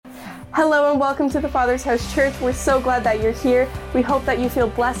Hello and welcome to the Father's House Church. We're so glad that you're here. We hope that you feel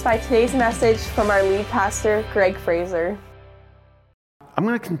blessed by today's message from our lead pastor, Greg Fraser. I'm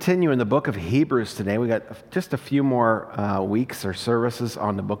going to continue in the book of Hebrews today. We got just a few more weeks or services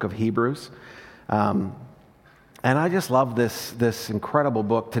on the book of Hebrews. And I just love this incredible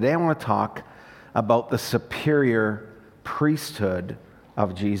book. Today I want to talk about the superior priesthood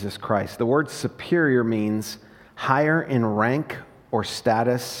of Jesus Christ. The word superior means higher in rank or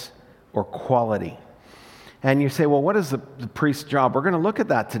status or quality. And you say, well, what is the priest's job? We're going to look at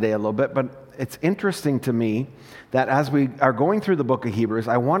that today a little bit, but it's interesting to me that as we are going through the book of Hebrews,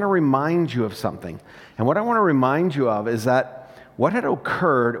 I want to remind you of something. And what I want to remind you of is that what had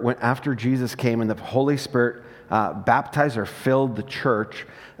occurred after Jesus came and the Holy Spirit baptized or filled the church,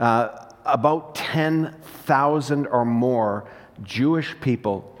 about 10,000 or more Jewish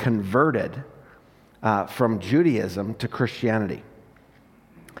people converted from Judaism to Christianity.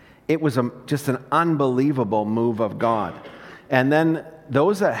 It was just an unbelievable move of God. And then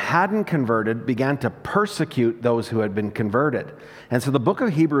those that hadn't converted began to persecute those who had been converted. And so the book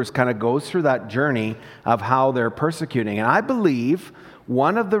of Hebrews kind of goes through that journey of how they're persecuting. And I believe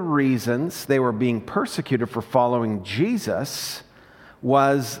one of the reasons they were being persecuted for following Jesus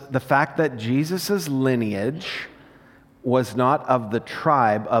was the fact that Jesus' lineage was not of the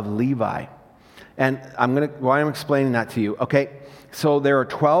tribe of Levi. And why I'm explaining that to you. Okay, so there are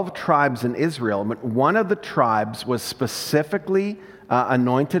 12 tribes in Israel, but one of the tribes was specifically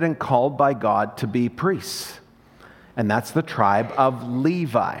anointed and called by God to be priests. And that's the tribe of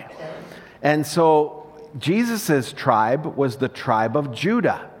Levi. And so Jesus' tribe was the tribe of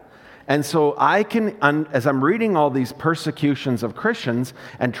Judah. And so I can, as I'm reading all these persecutions of Christians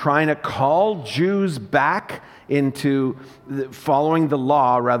and trying to call Jews back into following the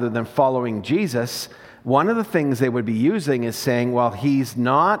law rather than following Jesus, one of the things they would be using is saying, well, he's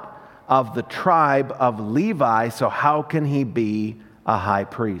not of the tribe of Levi, so how can he be a high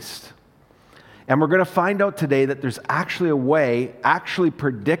priest? And we're going to find out today that there's actually a way, actually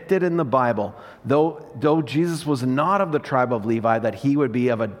predicted in the Bible, though Jesus was not of the tribe of Levi, that he would be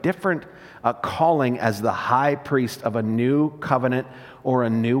of a different calling as the high priest of a new covenant or a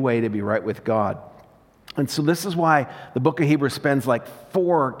new way to be right with God. And so this is why the book of Hebrews spends like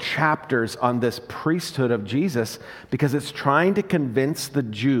 4 chapters on this priesthood of Jesus, because it's trying to convince the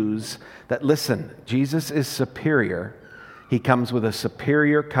Jews that, listen, Jesus is superior. He comes with a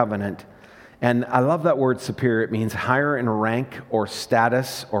superior covenant. And I love that word superior. It means higher in rank or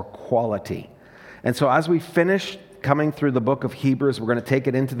status or quality. And so as we finish coming through the book of Hebrews, we're going to take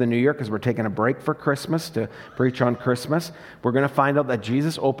it into the new year because we're taking a break for Christmas to preach on Christmas. We're going to find out that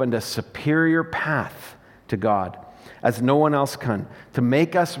Jesus opened a superior path to God as no one else can, to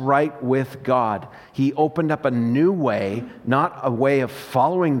make us right with God. He opened up a new way, not a way of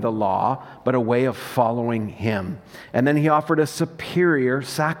following the law, but a way of following him. And then he offered a superior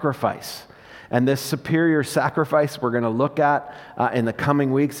sacrifice. And this superior sacrifice we're going to look at in the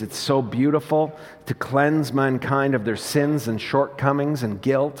coming weeks. It's so beautiful to cleanse mankind of their sins and shortcomings and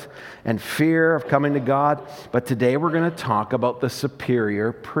guilt and fear of coming to God. But today we're going to talk about the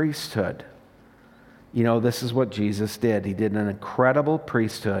superior priesthood. You know, this is what Jesus did. He did an incredible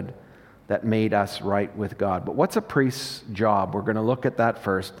priesthood that made us right with God. But what's a priest's job? We're going to look at that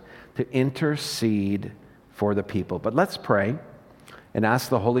first, to intercede for the people. But let's pray and ask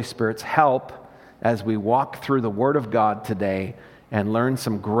the Holy Spirit's help as we walk through the Word of God today and learn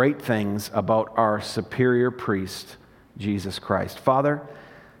some great things about our superior priest, Jesus Christ. Father,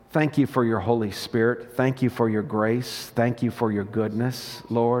 thank you for your Holy Spirit. Thank you for your grace. Thank you for your goodness,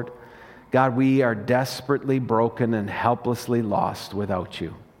 Lord. God, we are desperately broken and helplessly lost without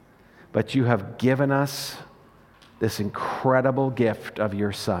you. But you have given us this incredible gift of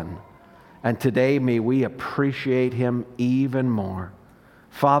your Son. And today, may we appreciate him even more.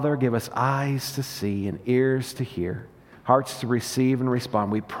 Father, give us eyes to see and ears to hear, hearts to receive and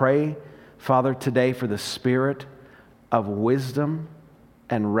respond. We pray, Father, today for the spirit of wisdom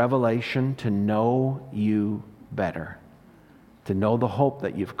and revelation to know you better, to know the hope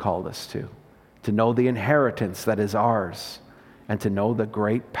that you've called us to know the inheritance that is ours, and to know the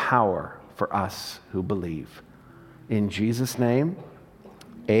great power for us who believe. In Jesus' name,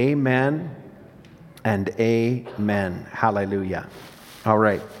 amen and amen. Hallelujah. All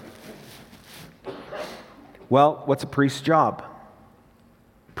right. Well, what's a priest's job?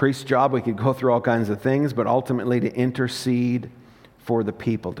 Priest's job, we could go through all kinds of things, but ultimately to intercede for the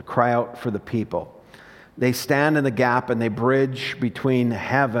people, to cry out for the people. They stand in the gap and they bridge between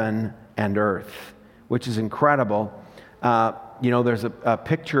heaven and earth, which is incredible. There's a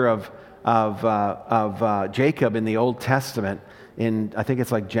picture of Jacob in the Old Testament, I think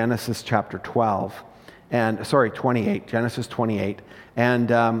it's like Genesis chapter 28, Genesis 28.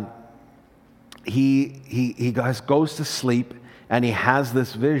 And he goes to sleep, and he has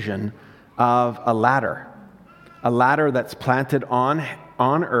this vision of a ladder that's planted on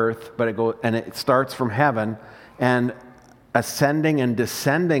earth, but it starts from heaven, and ascending and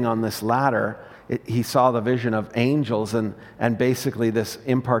descending on this ladder, he saw the vision of angels and basically this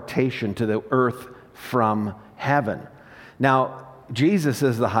impartation to the earth from heaven. Now, Jesus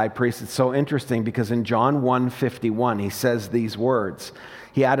is the high priest. It's so interesting because in John 1:51, he says these words.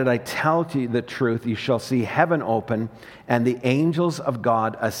 He added, I tell you the truth, you shall see heaven open and the angels of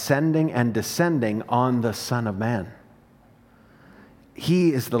God ascending and descending on the Son of Man.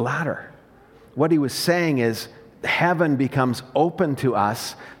 He is the ladder. What he was saying is heaven becomes open to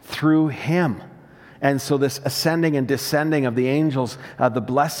us through him. And so this ascending and descending of the angels, the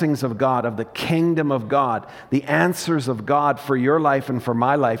blessings of God, of the kingdom of God, the answers of God for your life and for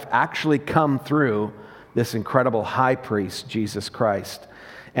my life actually come through this incredible high priest, Jesus Christ.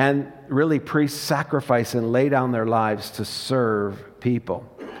 And really, priests sacrifice and lay down their lives to serve people.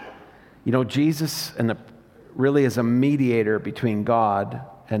 You know, Jesus really is a mediator between God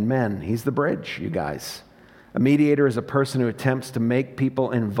and men. He's the bridge, you guys. A mediator is a person who attempts to make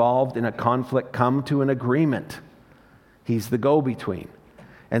people involved in a conflict come to an agreement. He's the go-between.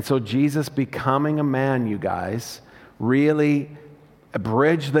 And so Jesus becoming a man, you guys, really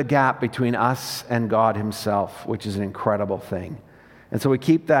bridged the gap between us and God himself, which is an incredible thing. And so we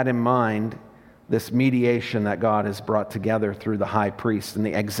keep that in mind, this mediation that God has brought together through the high priest. And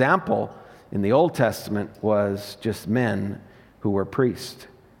the example in the Old Testament was just men who were priests.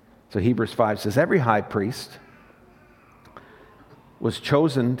 So Hebrews 5 says, every high priest was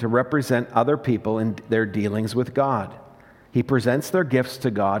chosen to represent other people in their dealings with God. He presents their gifts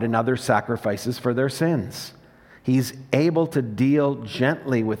to God and other sacrifices for their sins. He's able to deal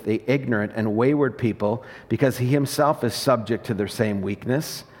gently with the ignorant and wayward people because he himself is subject to their same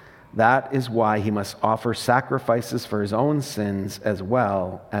weakness. That is why he must offer sacrifices for his own sins as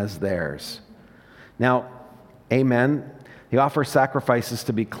well as theirs. Now, amen. He offers sacrifices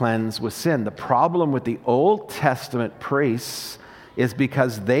to be cleansed with sin. The problem with the Old Testament priests is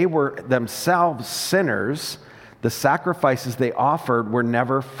because they were themselves sinners, the sacrifices they offered were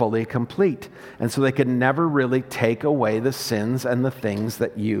never fully complete. And so they could never really take away the sins and the things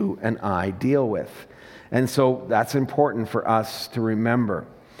that you and I deal with. And so that's important for us to remember.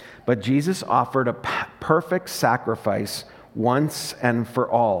 But Jesus offered a perfect sacrifice once and for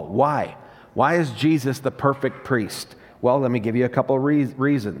all. Why? Why is Jesus the perfect priest? Well, let me give you a couple of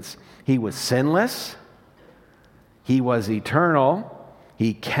reasons. He was sinless. He was eternal.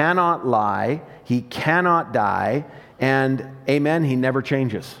 He cannot lie. He cannot die. And amen, he never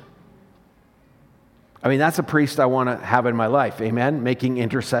changes. I mean, that's a priest I want to have in my life. Amen? Making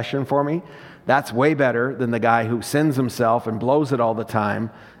intercession for me. That's way better than the guy who sins himself and blows it all the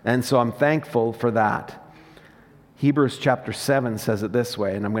time. And so I'm thankful for that. Hebrews chapter 7 says it this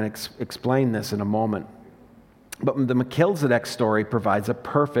way, and I'm going to explain this in a moment. But the Melchizedek story provides a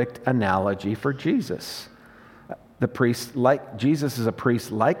perfect analogy for Jesus. Jesus is a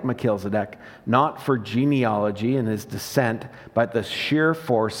priest like Melchizedek, not for genealogy and his descent, but the sheer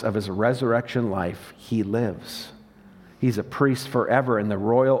force of his resurrection life. He lives. He's a priest forever in the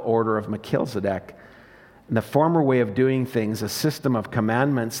royal order of Melchizedek. In the former way of doing things, a system of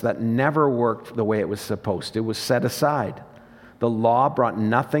commandments that never worked the way it was supposed to, was set aside. The law brought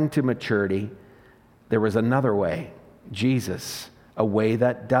nothing to maturity. There was another way, Jesus, a way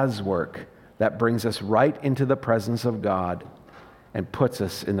that does work, that brings us right into the presence of God and puts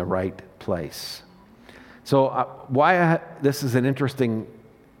us in the right place. So this is an interesting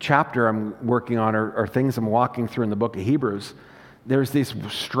chapter I'm working on, or things I'm walking through in the book of Hebrews. There's this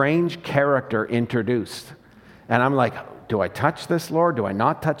strange character introduced. And I'm like, do I touch this, Lord? Do I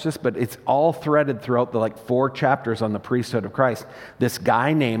not touch this? But it's all threaded throughout the 4 chapters on the priesthood of Christ. This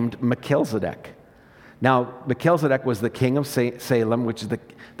guy named Melchizedek. Now, Melchizedek was the king of Salem, which is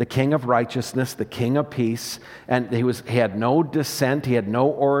the king of righteousness, the king of peace, and he had no descent, he had no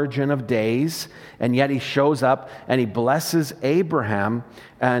origin of days, and yet he shows up and he blesses Abraham,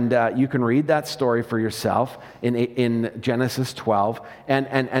 and you can read that story for yourself in Genesis 12,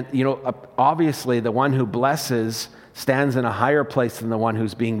 and you know, obviously the one who blesses stands in a higher place than the one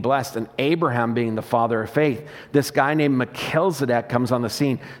who's being blessed, and Abraham being the father of faith. This guy named Melchizedek comes on the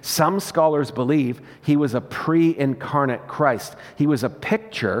scene. Some scholars believe he was a pre-incarnate Christ. He was a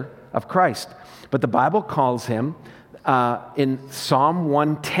picture of Christ. But the Bible calls him, in Psalm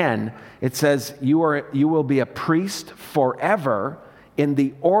 110, it says, you will be a priest forever in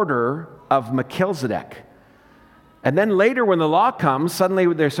the order of Melchizedek. And then later when the law comes, suddenly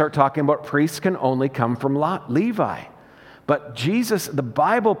they start talking about priests can only come from Levi. But Jesus, the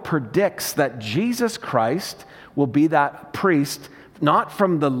Bible predicts that Jesus Christ will be that priest, not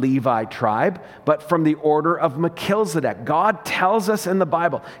from the Levi tribe, but from the order of Melchizedek. God tells us in the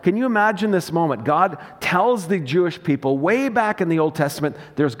Bible. Can you imagine this moment? God tells the Jewish people way back in the Old Testament,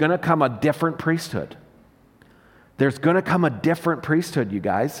 there's going to come a different priesthood. There's going to come a different priesthood, you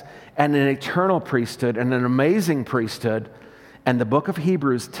guys, and an eternal priesthood and an amazing priesthood. And the book of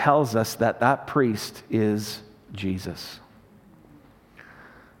Hebrews tells us that that priest is Jesus.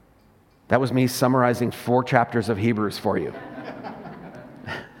 That was me summarizing 4 chapters of Hebrews for you.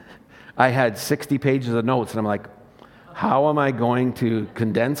 I had 60 pages of notes, and I'm like, how am I going to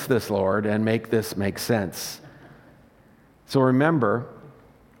condense this, Lord, and make this make sense? So remember,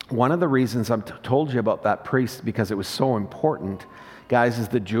 one of the reasons I've told you about that priest, because it was so important, guys, is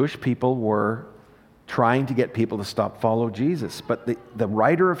the Jewish people were trying to get people to stop follow Jesus. But the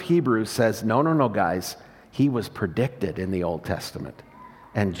writer of Hebrews says, no, guys, he was predicted in the Old Testament.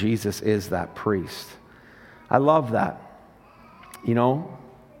 And Jesus is that priest. I love that. You know,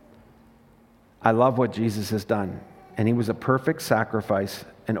 I love what Jesus has done. And he was a perfect sacrifice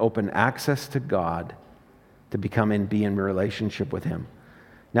and opened access to God to be in relationship with him.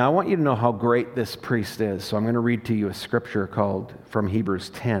 Now, I want you to know how great this priest is. So I'm going to read to you a scripture called from Hebrews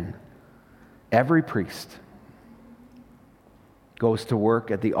 10. Every priest goes to work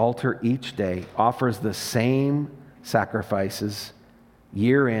at the altar each day, offers the same sacrifices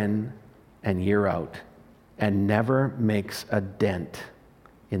year in and year out, and never makes a dent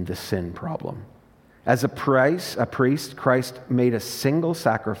in the sin problem. As a priest, Christ made a single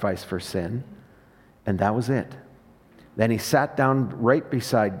sacrifice for sin, and that was it. Then he sat down right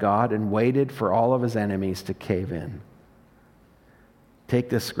beside God and waited for all of his enemies to cave in. Take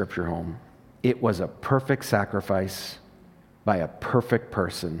this scripture home. It was a perfect sacrifice by a perfect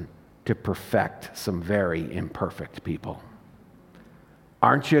person to perfect some very imperfect people.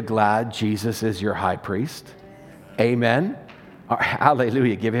 Aren't you glad Jesus is your high priest? Amen.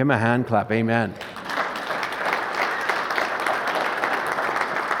 Hallelujah. Give him a hand clap. Amen.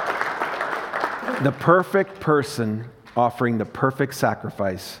 The perfect person offering the perfect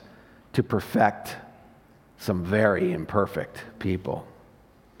sacrifice to perfect some very imperfect people.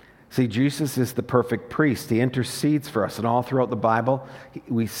 See, Jesus is the perfect priest. He intercedes for us. And all throughout the Bible,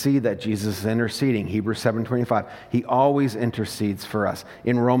 we see that Jesus is interceding. Hebrews 7:25. He always intercedes for us.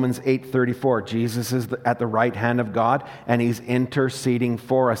 In Romans 8:34, Jesus is at the right hand of God, and he's interceding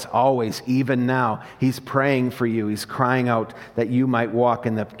for us always, even now. He's praying for you. He's crying out that you might walk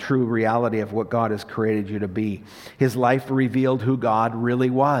in the true reality of what God has created you to be. His life revealed who God really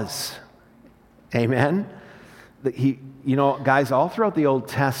was. Amen? You know, guys, all throughout the Old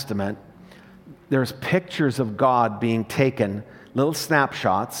Testament, there's pictures of God being taken, little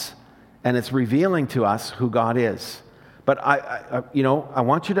snapshots, and it's revealing to us who God is. But I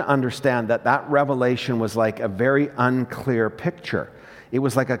want you to understand that revelation was like a very unclear picture. It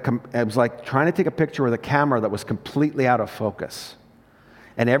was like trying to take a picture with a camera that was completely out of focus.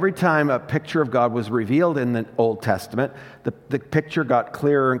 And every time a picture of God was revealed in the Old Testament, the picture got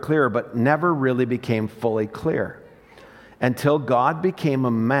clearer and clearer, but never really became fully clear. Until God became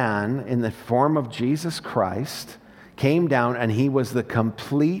a man in the form of Jesus Christ, came down, and he was the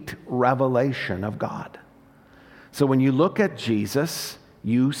complete revelation of God. So when you look at Jesus,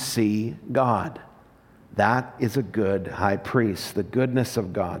 you see God. That is a good high priest. The goodness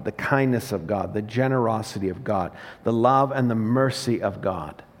of God, the kindness of God, the generosity of God, the love and the mercy of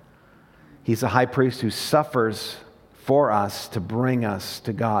God. He's a high priest who suffers for us to bring us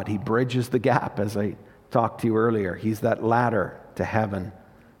to God. He bridges the gap, as I talked to you earlier. He's that ladder to heaven.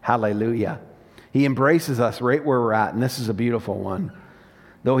 Hallelujah. He embraces us right where we're at, and this is a beautiful one.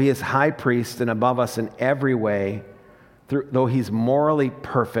 Though he is high priest and above us in every way, though he's morally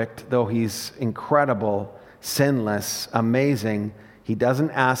perfect, though he's incredible, sinless, amazing, he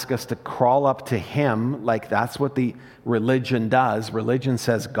doesn't ask us to crawl up to him like that's what the religion does. Religion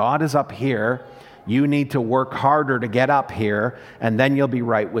says, God is up here, you need to work harder to get up here, and then you'll be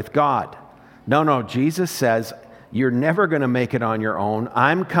right with God. No, Jesus says, you're never going to make it on your own.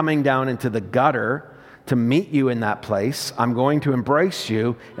 I'm coming down into the gutter to meet you in that place. I'm going to embrace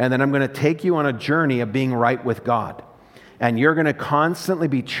you, and then I'm going to take you on a journey of being right with God. And you're going to constantly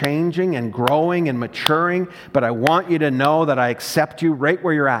be changing and growing and maturing, but I want you to know that I accept you right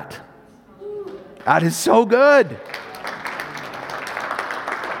where you're at. That is so good.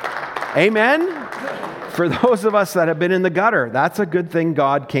 Amen? For those of us that have been in the gutter, that's a good thing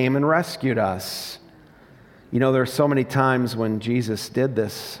God came and rescued us. You know, there are so many times when Jesus did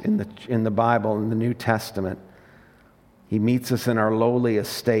this in the Bible, in the New Testament. He meets us in our lowly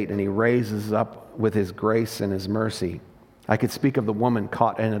estate, and he raises us up with his grace and his mercy. I could speak of the woman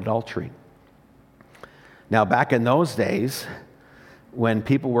caught in adultery. Now, back in those days, when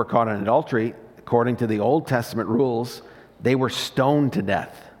people were caught in adultery, according to the Old Testament rules, they were stoned to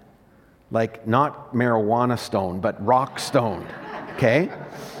death. Like, not marijuana stone, but rock stoned, okay?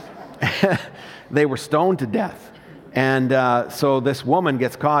 They were stoned to death. And so this woman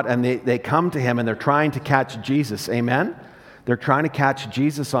gets caught, and they come to him, and they're trying to catch Jesus. Amen? They're trying to catch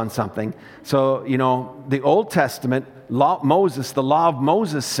Jesus on something. So, the Old Testament, the law of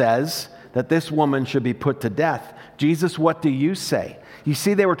Moses says that this woman should be put to death. Jesus, what do you say? You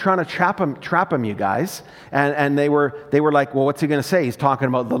see, they were trying to trap him, you guys. And they were like, well, what's he going to say? He's talking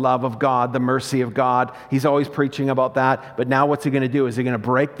about the love of God, the mercy of God. He's always preaching about that. But now what's he going to do? Is he going to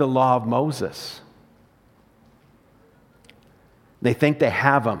break the law of Moses? They think they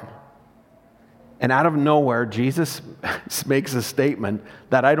have him. And out of nowhere, Jesus makes a statement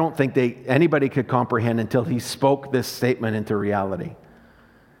that I don't think anybody could comprehend until he spoke this statement into reality.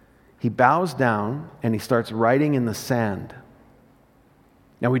 He bows down and he starts writing in the sand.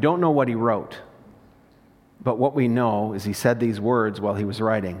 Now, we don't know what he wrote, but what we know is he said these words while he was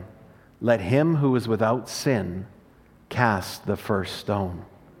writing. Let him who is without sin cast the first stone.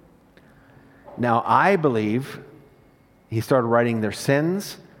 Now, I believe he started writing their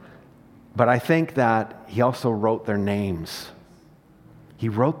sins, but I think that he also wrote their names. He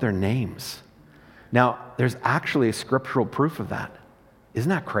wrote their names. Now, there's actually a scriptural proof of that. Isn't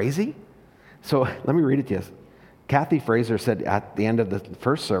that crazy? So let me read it to you. Kathy Fraser said at the end of the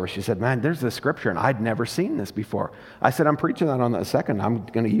first service, she said, man, there's this scripture, and I'd never seen this before. I said, I'm preaching that on the second. I'm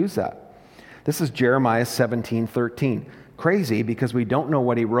going to use that. This is Jeremiah 17:13. Crazy because we don't know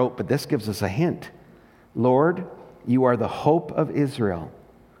what he wrote, but this gives us a hint. Lord, you are the hope of Israel.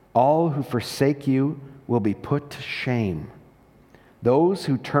 All who forsake you will be put to shame. Those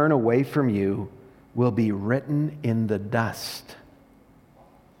who turn away from you will be written in the dust,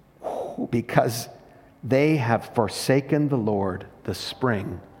 because they have forsaken the Lord, the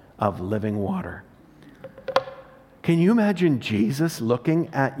spring of living water. Can you imagine Jesus looking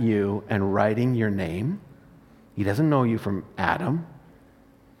at you and writing your name? He doesn't know you from Adam.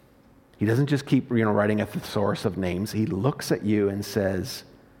 He doesn't just keep, writing at the source of names. He looks at you and says,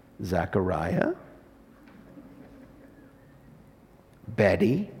 Zechariah,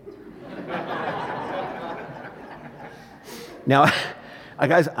 Betty. Now,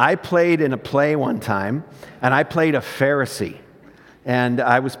 guys, I played in a play one time, and I played a Pharisee. And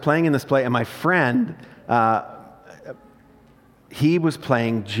I was playing in this play, and my friend, he was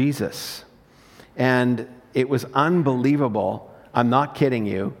playing Jesus. And it was unbelievable. I'm not kidding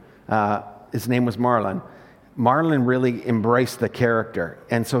you. His name was Marlon. Marlon really embraced the character.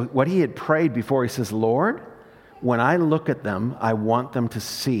 And so what he had prayed before, he says, Lord, when I look at them, I want them to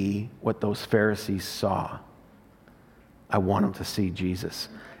see what those Pharisees saw. I want them to see Jesus.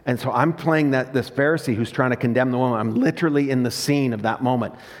 And so I'm playing this Pharisee who's trying to condemn the woman. I'm literally in the scene of that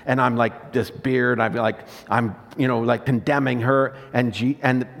moment. And I'm like this beard. I'm condemning her.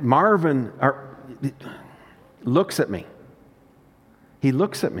 And Marvin looks at me. He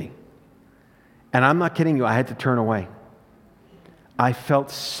looks at me. And I'm not kidding you, I had to turn away. I felt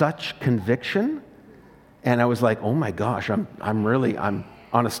such conviction, and I was like, oh my gosh, I'm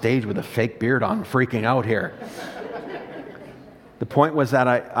on a stage with a fake beard on, freaking out here. The point was that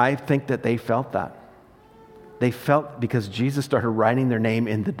I think that they felt that. They felt because Jesus started writing their name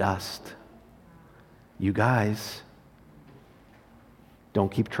in the dust. You guys, don't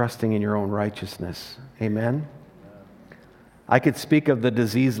keep trusting in your own righteousness. Amen? I could speak of the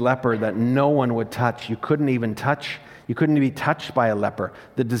diseased leper that no one would touch. You couldn't be touched by a leper.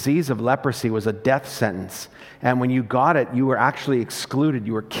 The disease of leprosy was a death sentence. And when you got it, you were actually excluded.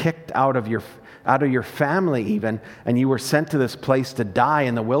 You were kicked out of your family even, and you were sent to this place to die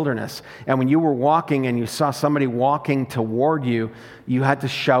in the wilderness. And when you were walking and you saw somebody walking toward you, you had to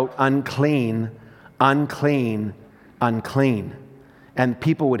shout, unclean, unclean, unclean. And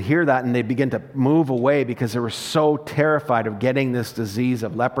people would hear that and they'd begin to move away because they were so terrified of getting this disease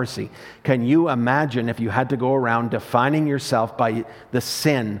of leprosy. Can you imagine if you had to go around defining yourself by the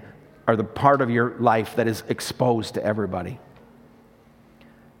sin or the part of your life that is exposed to everybody?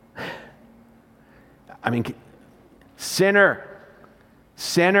 I mean, sinner,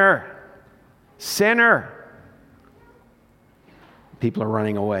 sinner, sinner. People are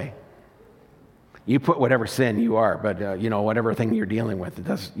running away. You put whatever sin you are, but whatever thing you're dealing with, it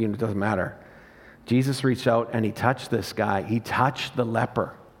doesn't matter. Jesus reached out and he touched this guy. He touched the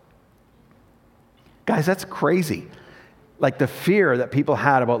leper. Guys, that's crazy. Like the fear that people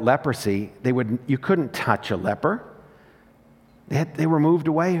had about leprosy, you couldn't touch a leper. They were moved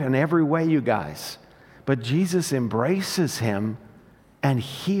away in every way, you guys. But Jesus embraces him and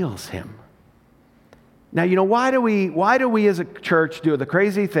heals him. Now, why do we as a church do the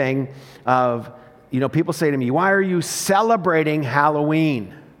crazy thing of, people say to me, why are you celebrating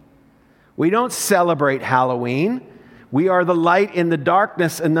Halloween? We don't celebrate Halloween. We are the light in the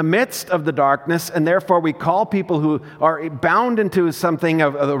darkness, in the midst of the darkness, and therefore we call people who are bound into something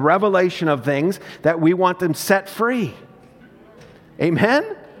of the revelation of things that we want them set free.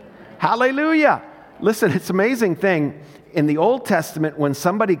 Amen? Hallelujah. Listen, it's an amazing thing. In the Old Testament, when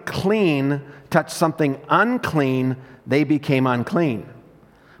somebody clean touched something unclean, they became unclean.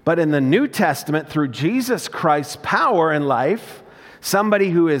 But in the New Testament, through Jesus Christ's power in life,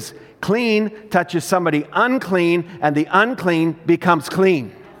 somebody who is clean touches somebody unclean, and the unclean becomes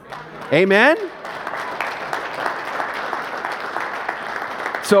clean. Amen?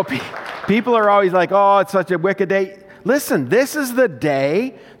 So people are always like, oh, it's such a wicked day. Listen, this is the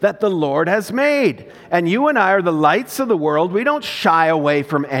day that the Lord has made. And you and I are the lights of the world. We don't shy away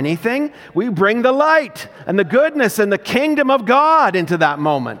from anything. We bring the light and the goodness and the kingdom of God into that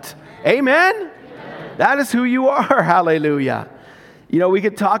moment. Amen? Amen. That is who you are. Hallelujah. We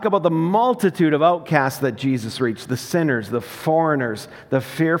could talk about the multitude of outcasts that Jesus reached. The sinners, the foreigners, the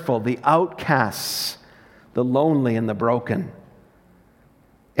fearful, the outcasts, the lonely and the broken.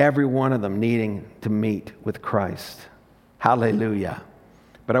 Every one of them needing to meet with Christ. Hallelujah.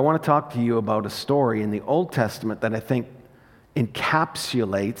 But I want to talk to you about a story in the Old Testament that I think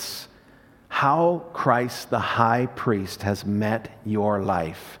encapsulates how Christ, the high priest, has met your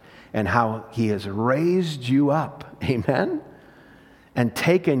life and how he has raised you up. Amen? And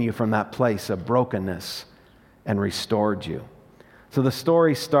taken you from that place of brokenness and restored you. So the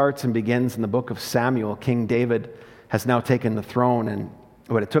story starts and begins in the book of Samuel. King David has now taken the throne,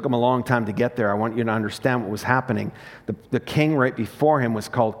 but it took him a long time to get there. I want you to understand what was happening. The king right before him was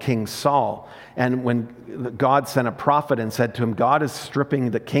called King Saul. And when God sent a prophet and said to him, God is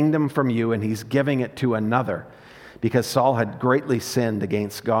stripping the kingdom from you and he's giving it to another, because Saul had greatly sinned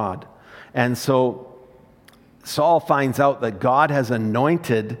against God. And so Saul finds out that God has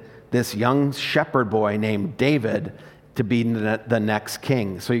anointed this young shepherd boy named David to be the next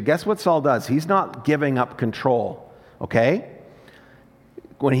king. So you guess what Saul does? He's not giving up control, okay?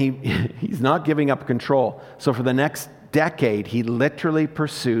 When he's not giving up control. So for the next decade, he literally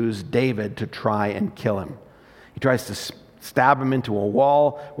pursues David to try and kill him. He tries to stab him into a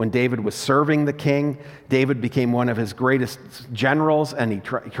wall. When David was serving the king, David became one of his greatest generals, and he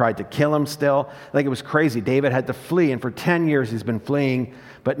tried to kill him still. Like, it was crazy. David had to flee, and for 10 years he's been fleeing.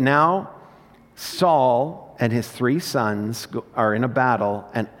 But now Saul and his 3 sons are in a battle,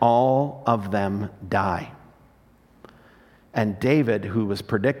 and all of them die. And David, who was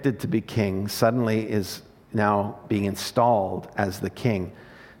predicted to be king, suddenly is now being installed as the king.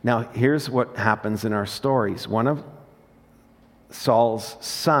 Now, here's what happens in our stories. One of Saul's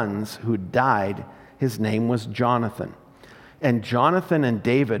sons who died, his name was Jonathan. And Jonathan and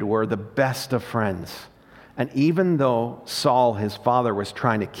David were the best of friends. And even though Saul, his father, was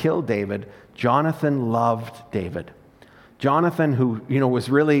trying to kill David, Jonathan loved David. Jonathan, who was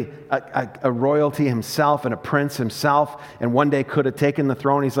really a royalty himself and a prince himself, and one day could have taken the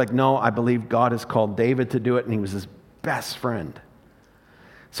throne. He's like, no, I believe God has called David to do it, and he was his best friend.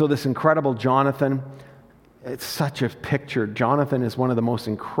 So this incredible Jonathan, it's such a picture. Jonathan is one of the most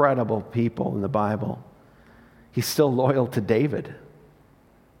incredible people in the Bible. He's still loyal to David,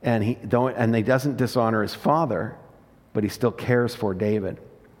 and he doesn't dishonor his father, but he still cares for David.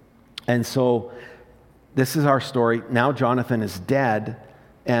 And so this is our story. Now Jonathan is dead,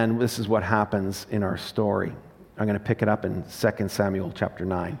 and this is what happens in our story. I'm going to pick it up in 2 Samuel chapter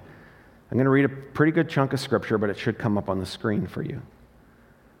 9. I'm going to read a pretty good chunk of scripture, but it should come up on the screen for you.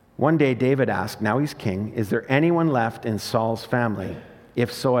 One day David asked, now he's king, is there anyone left in Saul's family?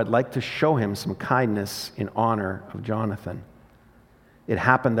 If so, I'd like to show him some kindness in honor of Jonathan. It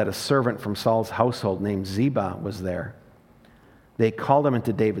happened that a servant from Saul's household named Ziba was there. They called him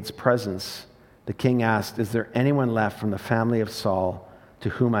into David's presence. The king asked, is there anyone left from the family of Saul to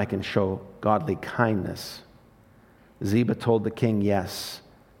whom I can show godly kindness? Ziba told the king, yes,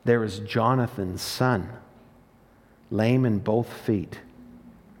 there is Jonathan's son, lame in both feet.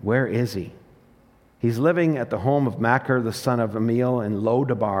 Where is he? He's living at the home of Machir, the son of Amiel, in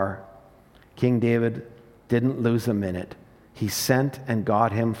Lo-debar. King David didn't lose a minute. He sent and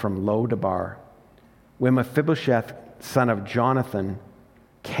got him from Lo-debar. When Mephibosheth, son of Jonathan,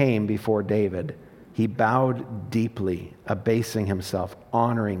 came before David, he bowed deeply, abasing himself,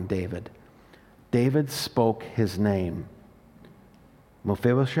 honoring David. David spoke his name.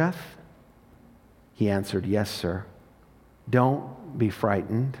 Mephibosheth? He answered, yes, sir. "Don't be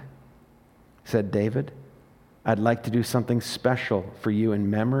frightened," said David. "I'd like to do something special for you in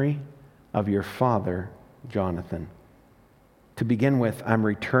memory of your father, Jonathan. To begin with, I'm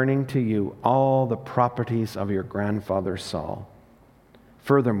returning to you all the properties of your grandfather Saul.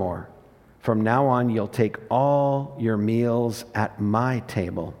 Furthermore, from now on, you'll take all your meals at my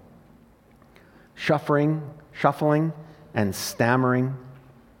table." Shuffling and stammering,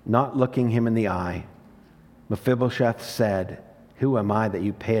 not looking him in the eye, Mephibosheth said, "Who am I that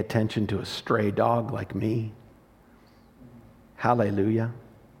you pay attention to a stray dog like me?" Hallelujah.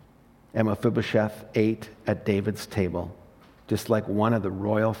 And Mephibosheth ate at David's table, just like one of the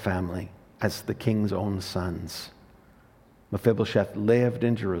royal family, as the king's own sons. Mephibosheth lived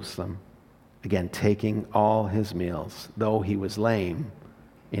in Jerusalem, again taking all his meals, though he was lame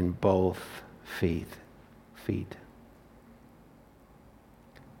in both feet.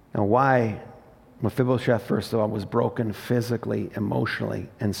 Now, why Mephibosheth, first of all, was broken physically, emotionally,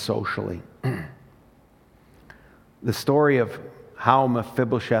 and socially. The story of how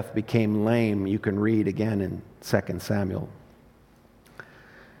Mephibosheth became lame, you can read again in 2 Samuel.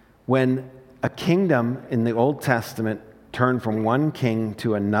 When a kingdom in the Old Testament turned from one king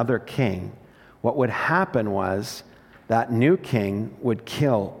to another king, what would happen was that new king would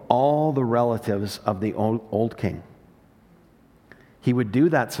kill all the relatives of the old king. He would do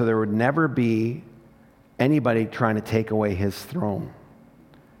that so there would never be anybody trying to take away his throne.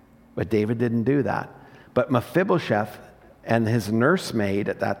 But David didn't do that. But Mephibosheth and his nursemaid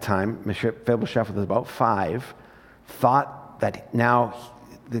at that time, Mephibosheth was about 5, thought that now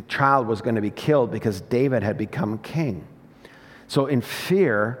the child was going to be killed because David had become king. So in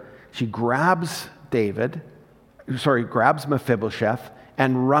fear, she grabs Mephibosheth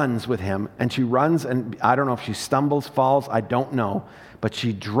and runs with him. And she runs, and I don't know if she stumbles, falls, I don't know. But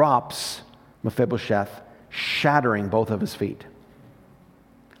she drops Mephibosheth, shattering both of his feet.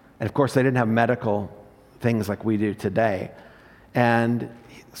 And of course, they didn't have medical things like we do today. And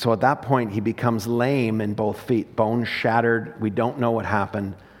so at that point, he becomes lame in both feet, bones shattered. We don't know what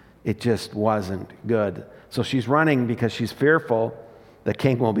happened. It just wasn't good. So she's running because she's fearful the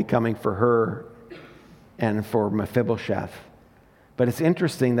king will be coming for her and for Mephibosheth. But it's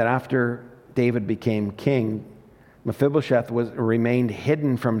interesting that after David became king, Mephibosheth remained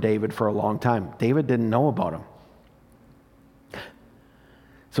hidden from David for a long time. David didn't know about him.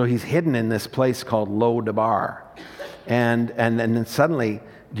 So he's hidden in this place called Lo-Debar. And then suddenly,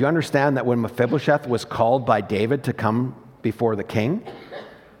 do you understand that when Mephibosheth was called by David to come before the king,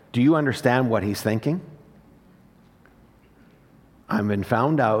 do you understand what he's thinking? I've been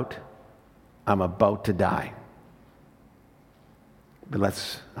found out. I'm about to die. But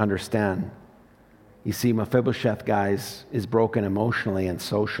let's understand. You see, Mephibosheth, guys, is broken emotionally and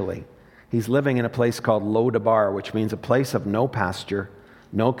socially. He's living in a place called Lo-Debar, which means a place of no pasture,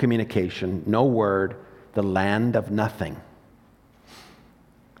 no communication, no word, the land of nothing.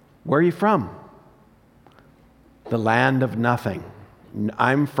 Where are you from? The land of nothing.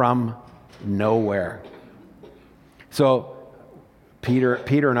 I'm from nowhere. So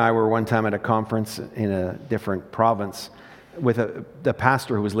Peter and I were one time at a conference in a different province with the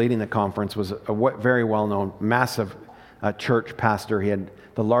pastor who was leading the conference was a very well-known, massive church pastor. He had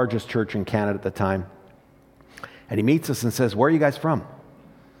the largest church in Canada at the time. And he meets us and says, "Where are you guys from?"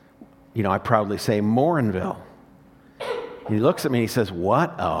 You know, I proudly say, "Morinville." He looks at me and he says,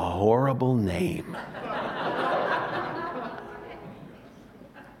 "What a horrible name."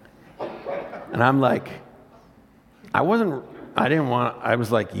 And I'm like, I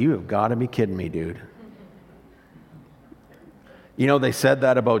was like, "You have got to be kidding me, dude." You know, they said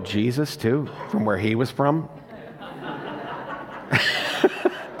that about Jesus too, from where he was from.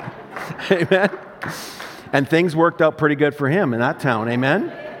 Amen. And things worked out pretty good for him in that town.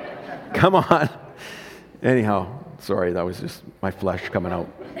 Amen. Come on. Anyhow, sorry, that was just my flesh coming out.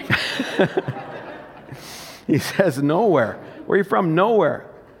 He says, "Nowhere." Where are you from? Nowhere.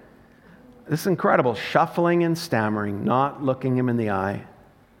 This is incredible. Shuffling and stammering, not looking him in the eye,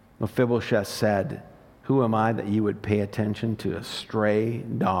 Mephibosheth said, "Who am I that you would pay attention to a stray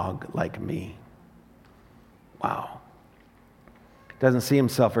dog like me?" Wow. Doesn't see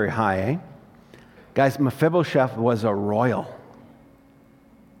himself very high, eh? Guys, Mephibosheth was a royal.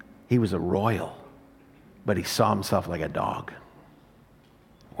 He was a royal, but he saw himself like a dog.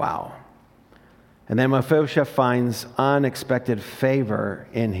 Wow. And then Mephibosheth finds unexpected favor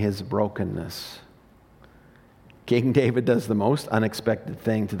in his brokenness. King David does the most unexpected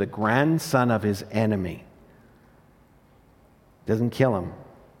thing to the grandson of his enemy. Doesn't kill him.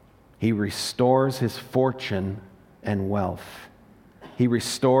 He restores his fortune and wealth. He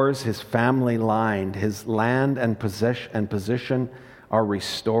restores his family line. His land and position are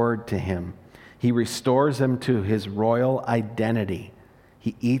restored to him. He restores him to his royal identity.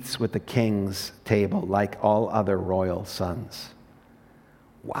 He eats with the king's table like all other royal sons.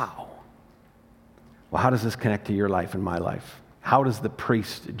 Wow. Well, how does this connect to your life and my life? How does the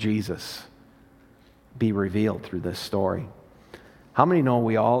priest Jesus be revealed through this story? How many know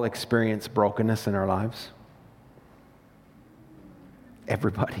we all experience brokenness in our lives?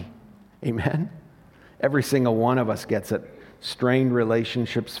 Everybody. Amen? Every single one of us gets it. Strained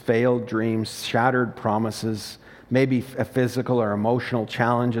relationships, failed dreams, shattered promises, maybe a physical or emotional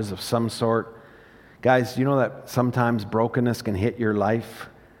challenges of some sort. Guys, do you know that sometimes brokenness can hit your life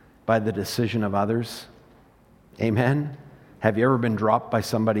by the decision of others? Amen? Have you ever been dropped by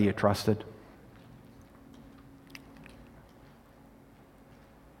somebody you trusted?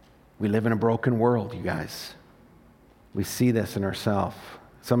 We live in a broken world, you guys. We see this in ourselves.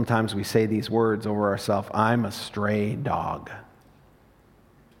 Sometimes we say these words over ourselves, I'm a stray dog.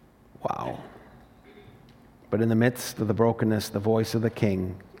 Wow. But in the midst of the brokenness, the voice of the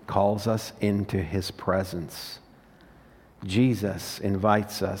King calls us into his presence. Jesus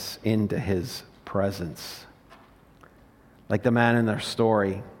invites us into his presence. Like the man in their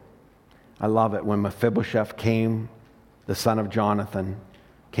story, I love it. When Mephibosheth came, the son of Jonathan,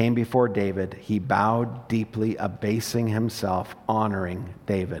 came before David, he bowed deeply, abasing himself, honoring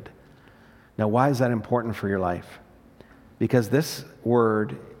David. Now, why is that important for your life? Because this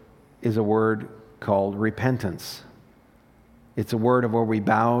word is a word called repentance. It's a word of where we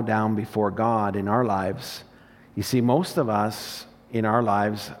bow down before God in our lives. You see, most of us in our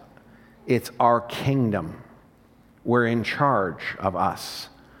lives, it's our kingdom. We're in charge of us.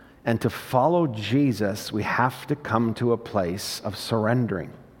 And to follow Jesus, we have to come to a place of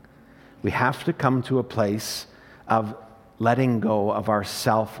surrendering. We have to come to a place of letting go of our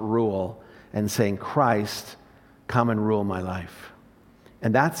self-rule and saying, Christ, come and rule my life.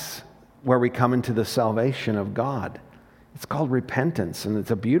 And that's where we come into the salvation of God. It's called repentance, and it's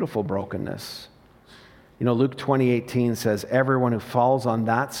a beautiful brokenness. You know, Luke 20:18 says, everyone who falls on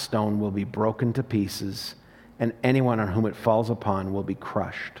that stone will be broken to pieces, and anyone on whom it falls upon will be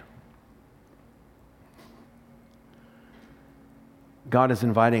crushed. God is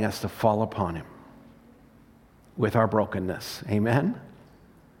inviting us to fall upon him with our brokenness. Amen?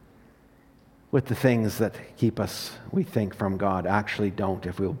 With the things that keep us, we think, from God, actually don't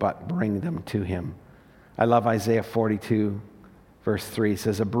if we'll but bring them to him. I love Isaiah 42, verse 3. It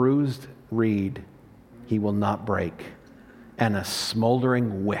says, a bruised reed he will not break, and a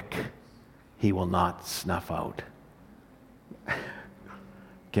smoldering wick he will not snuff out.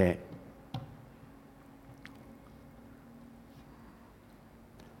 Okay.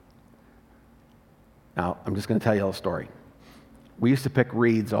 Now, I'm just going to tell you a little story. We used to pick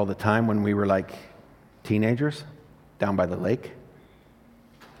reeds all the time when we were like teenagers down by the lake.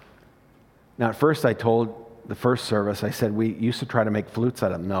 Now, at first I told the first service, I said we used to try to make flutes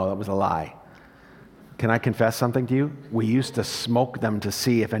out of them. No, that was a lie. Can I confess something to you? We used to smoke them to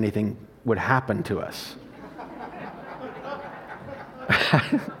see if anything would happen to us.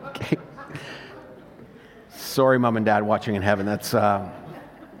 Okay. Sorry, Mom and Dad watching in heaven. That's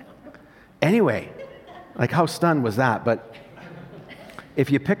anyway. Like, how stunned was that? But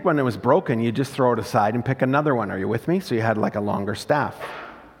if you picked one that was broken, you just throw it aside and pick another one. Are you with me? So you had like a longer staff.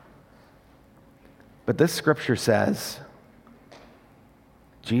 But this scripture says,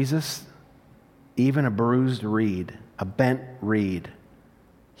 Jesus, even a bruised reed, a bent reed,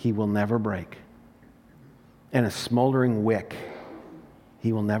 he will never break. And a smoldering wick,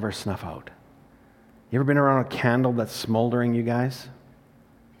 he will never snuff out. You ever been around a candle that's smoldering, you guys?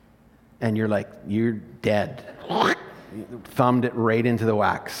 And you're like, you're dead. You thumbed it right into the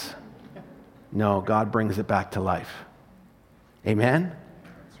wax. No, God brings it back to life. Amen?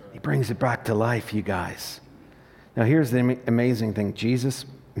 He brings it back to life, you guys. Now, here's the amazing thing. Jesus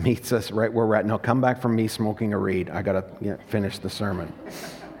meets us right where we're at. Now, come back from me smoking a reed. I got to finish the sermon.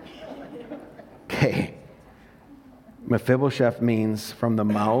 Okay. Mephibosheth means from the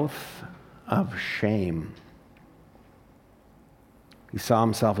mouth of shame. He saw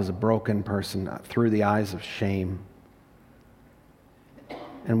himself as a broken person through the eyes of shame.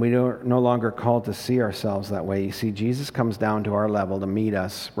 And we are no longer called to see ourselves that way. You see, Jesus comes down to our level to meet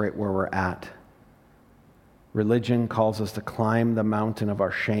us right where we're at. Religion calls us to climb the mountain of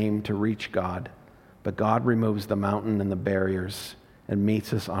our shame to reach God. But God removes the mountain and the barriers and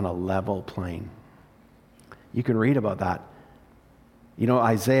meets us on a level plane. You can read about that. You know,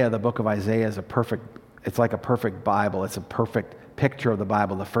 Isaiah, the book of Isaiah, is a perfect It's like a perfect Bible. It's a perfect picture of the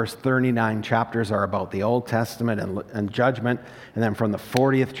Bible. The first 39 chapters are about the Old Testament and judgment, and then from the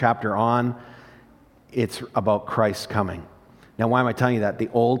 40th chapter on, it's about Christ's coming. Now, why am I telling you that? The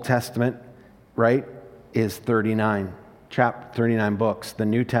Old Testament, right, is 39 books. The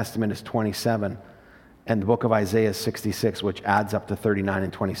New Testament is 27, and the book of Isaiah is 66, which adds up to 39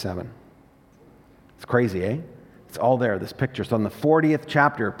 and 27. It's crazy, eh? It's all there, this picture. So in the 40th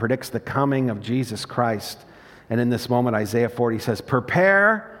chapter, it predicts the coming of Jesus Christ. And in this moment, Isaiah 40 says,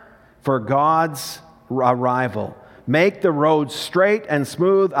 prepare for God's arrival. Make the road straight and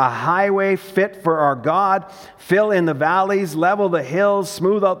smooth, a highway fit for our God. Fill in the valleys, level the hills,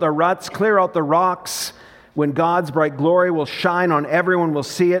 smooth out the ruts, clear out the rocks. When God's bright glory will shine on everyone will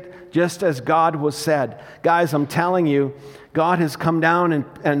see it, just as God was said. Guys, I'm telling you, God has come down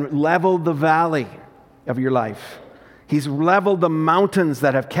and leveled the valley of your life. He's leveled the mountains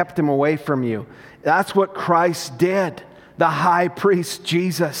that have kept him away from you. That's what Christ did. The high priest,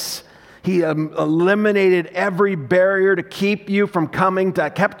 Jesus. He eliminated every barrier to kept you from coming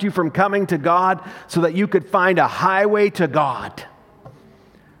to God so that you could find a highway to God.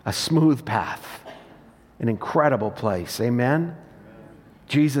 A smooth path. An incredible place. Amen?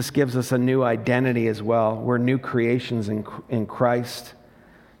 Jesus gives us a new identity as well. We're new creations in Christ.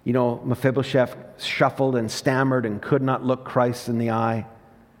 You know, Mephibosheth shuffled and stammered and could not look Christ in the eye.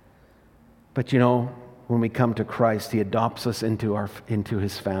 But you know, when we come to Christ, he adopts us into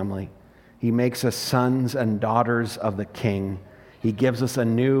his family. He makes us sons and daughters of the King. He gives us a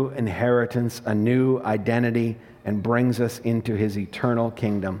new inheritance, a new identity, and brings us into his eternal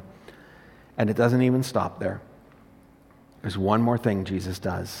kingdom. And it doesn't even stop there. There's one more thing Jesus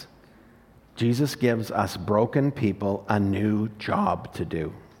does. Jesus gives us broken people a new job to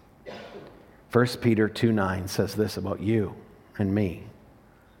do. 1 Peter 2:9 says this about you and me.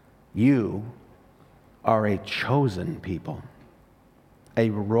 You are a chosen people, a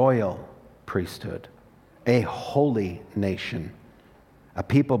royal priesthood, a holy nation, a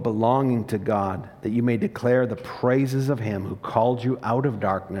people belonging to God, that you may declare the praises of him who called you out of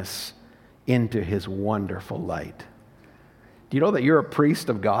darkness into his wonderful light. Do you know that you're a priest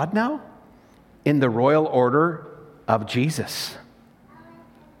of God now? In the royal order of Jesus.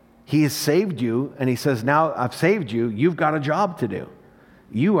 He has saved you, and he says, now I've saved you, you've got a job to do.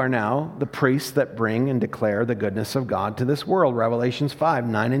 You are now the priests that bring and declare the goodness of God to this world. Revelations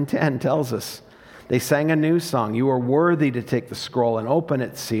 5:9 and 10 tells us. They sang a new song. You are worthy to take the scroll and open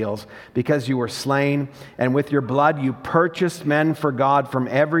its seals because you were slain, and with your blood you purchased men for God from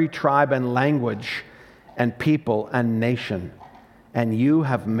every tribe and language and people and nation. And you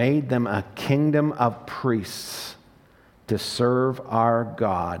have made them a kingdom of priests to serve our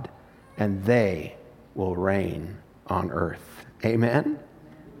God, and they will reign on earth. Amen?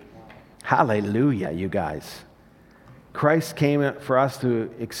 Hallelujah, you guys. Christ came for us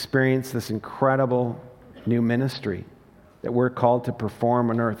to experience this incredible new ministry that we're called to perform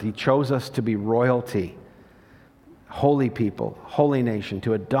on earth. He chose us to be royalty, holy people, holy nation,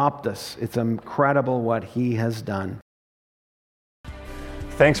 to adopt us. It's incredible what he has done.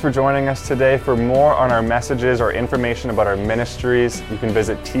 Thanks for joining us today. For more on our messages or information about our ministries, you can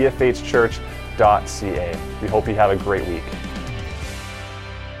visit tfhchurch.ca. We hope you have a great week.